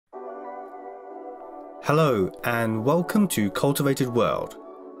Hello and welcome to Cultivated World.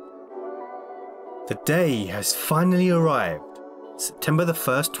 The day has finally arrived, September the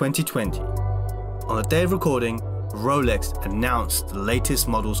 1st, 2020. On the day of recording, Rolex announced the latest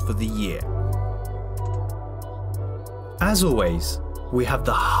models for the year. As always, we have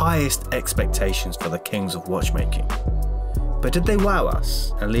the highest expectations for the kings of watchmaking. But did they wow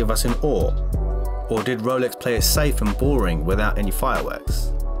us and leave us in awe? Or did Rolex play it safe and boring without any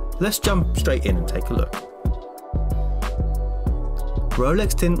fireworks? Let's jump straight in and take a look.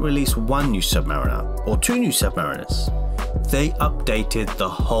 Rolex didn't release one new Submariner or two new Submariners. They updated the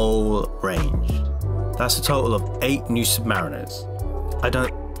whole range. That's a total of 8 new Submariners. I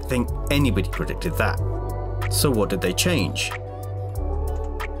don't think anybody predicted that. So what did they change?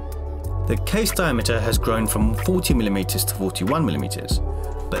 The case diameter has grown from 40mm to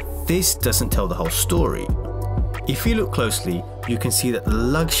 41mm, but this doesn't tell the whole story. If you look closely, you can see that the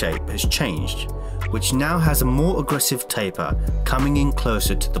lug shape has changed, which now has a more aggressive taper coming in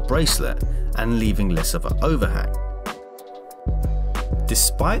closer to the bracelet and leaving less of an overhang.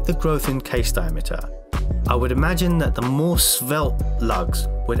 Despite the growth in case diameter, I would imagine that the more svelte lugs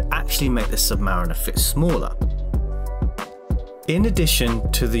would actually make the Submariner fit smaller. In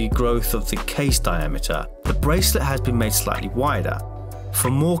addition to the growth of the case diameter, the bracelet has been made slightly wider, for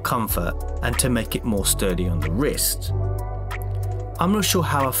more comfort and to make it more sturdy on the wrist. I'm not sure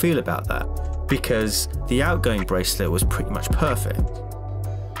how I feel about that, because the outgoing bracelet was pretty much perfect.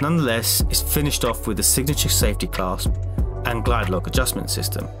 Nonetheless, it's finished off with a signature safety clasp and glide lock adjustment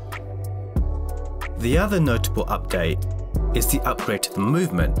system. The other notable update is the upgrade to the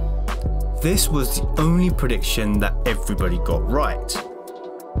movement. This was the only prediction that everybody got right.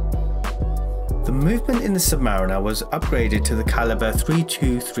 The movement in the Submariner was upgraded to the caliber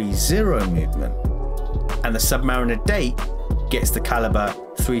 3230 movement, and the Submariner date gets the caliber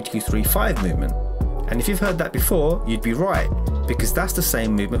 3235 movement. And if you've heard that before, you'd be right, because that's the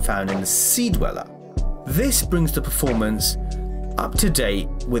same movement found in the Sea Dweller. This brings the performance up to date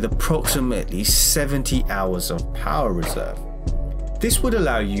with approximately 70 hours of power reserve. This would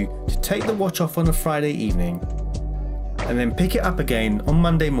allow you to take the watch off on a Friday evening and then pick it up again on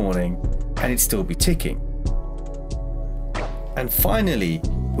Monday morning and it'd still be ticking. And finally,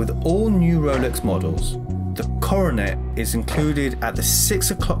 with all new Rolex models, the coronet is included at the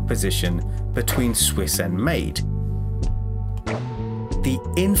 6 o'clock position between Swiss and Made. The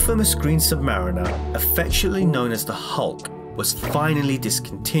infamous green Submariner, affectionately known as the Hulk, was finally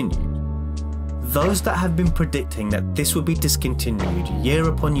discontinued. Those that have been predicting that this would be discontinued year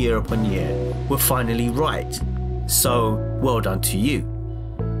upon year upon year were finally right. So well done to you.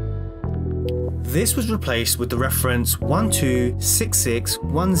 This was replaced with the reference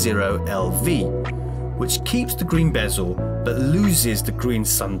 126610LV, which keeps the green bezel but loses the green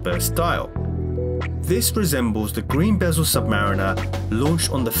sunburst dial. This resembles the green bezel Submariner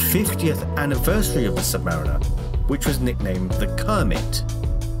launched on the 50th anniversary of the Submariner, which was nicknamed the Kermit.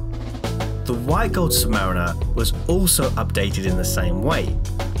 The white gold Submariner was also updated in the same way,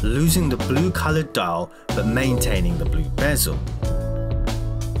 losing the blue coloured dial but maintaining the blue bezel.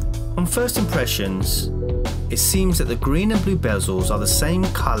 On first impressions, it seems that the green and blue bezels are the same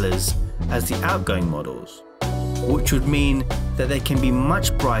colours as the outgoing models, which would mean that they can be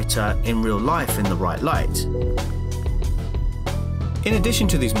much brighter in real life in the right light. In addition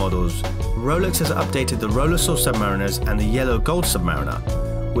to these models, Rolex has updated the Rolex Submariners and the yellow gold Submariner,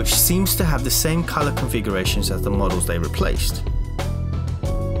 which seems to have the same colour configurations as the models they replaced.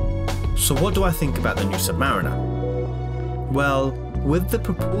 So what do I think about the new Submariner? Well, with the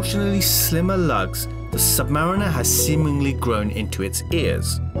proportionally slimmer lugs, the Submariner has seemingly grown into its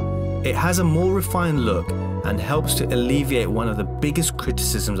ears. It has a more refined look and helps to alleviate one of the biggest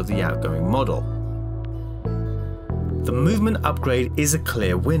criticisms of the outgoing model. The movement upgrade is a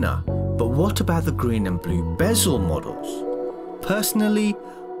clear winner, but what about the green and blue bezel models? Personally,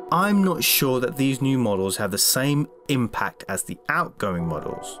 I'm not sure that these new models have the same impact as the outgoing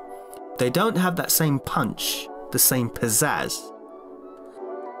models. They don't have that same punch, the same pizzazz.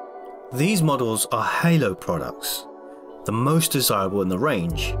 These models are halo products, the most desirable in the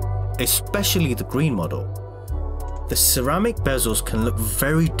range, especially the green model. The ceramic bezels can look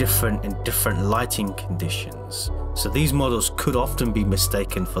very different in different lighting conditions, so these models could often be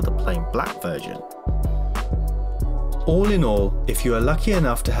mistaken for the plain black version. All in all, if you are lucky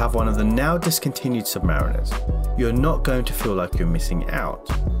enough to have one of the now discontinued Submariners, you're not going to feel like you're missing out.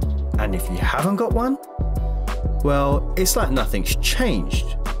 And if you haven't got one, well, it's like nothing's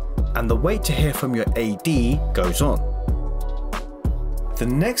changed, and the wait to hear from your AD goes on. The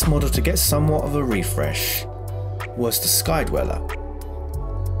next model to get somewhat of a refresh was the Sky Dweller.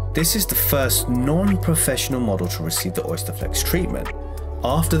 This is the first non-professional model to receive the Oyster Flex treatment,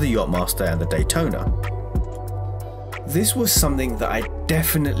 after the Yachtmaster and the Daytona. This was something that I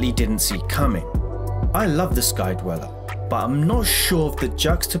definitely didn't see coming. I love the Sky Dweller, but I'm not sure of the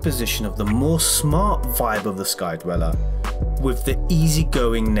juxtaposition of the more smart vibe of the Sky Dweller with the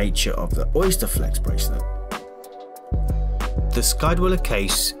easygoing nature of the Oyster Flex bracelet. The Sky Dweller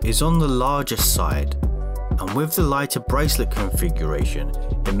case is on the larger side, and with the lighter bracelet configuration,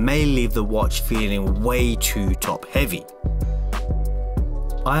 it may leave the watch feeling way too top heavy.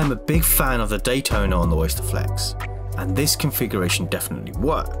 I am a big fan of the Daytona on the Oyster Flex, and this configuration definitely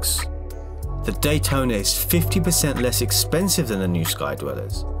works. The Daytona is 50% less expensive than the new Sky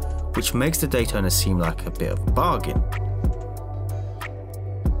Dwellers, which makes the Daytona seem like a bit of a bargain.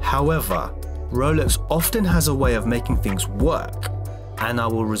 However, Rolex often has a way of making things work, and I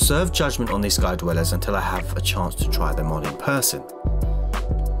will reserve judgment on these Sky Dwellers until I have a chance to try them on in person.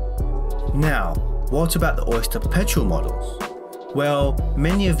 Now, what about the Oyster Perpetual models? Well,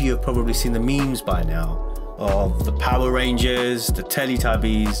 many of you have probably seen the memes by now of the Power Rangers, the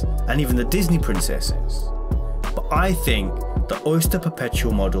Teletubbies, and even the Disney princesses. But I think the Oyster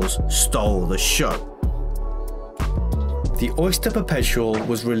Perpetual models stole the show. The Oyster Perpetual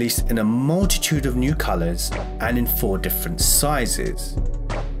was released in a multitude of new colours and in 4 different sizes.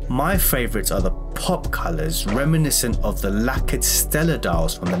 My favourites are the pop colours reminiscent of the lacquered stellar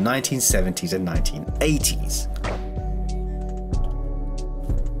dials from the 1970s and 1980s.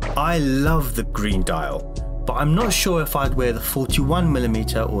 I love the green dial, but I'm not sure if I'd wear the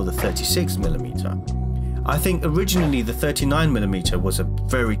 41mm or the 36mm. I think originally the 39mm was a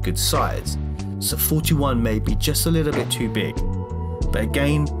very good size, so 41 may be just a little bit too big. But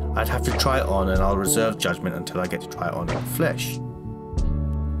again, I'd have to try it on, and I'll reserve judgment until I get to try it on in the flesh.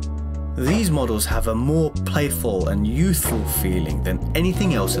 These models have a more playful and youthful feeling than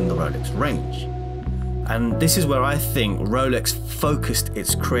anything else in the Rolex range. And this is where I think Rolex focused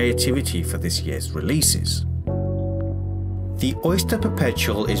its creativity for this year's releases. The Oyster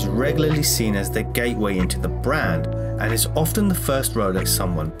Perpetual is regularly seen as the gateway into the brand and is often the first Rolex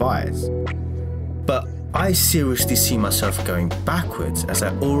someone buys. But I seriously see myself going backwards as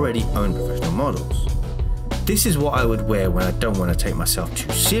I already own professional models. This is what I would wear when I don't want to take myself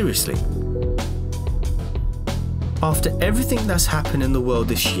too seriously. After everything that's happened in the world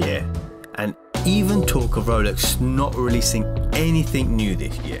this year, and even talk of Rolex not releasing anything new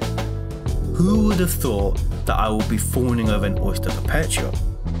this year, who would have thought that I would be fawning over an Oyster Perpetual?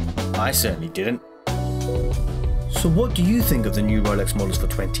 I certainly didn't. So what do you think of the new Rolex models for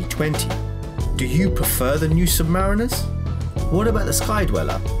 2020? Do you prefer the new Submariners? What about the Sky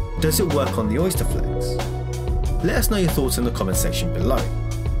Dweller? Does it work on the Oyster Flex? Let us know your thoughts in the comment section below.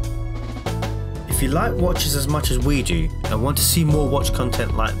 If you like watches as much as we do and want to see more watch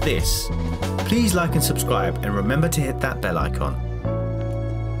content like this, please like and subscribe, and remember to hit that bell icon.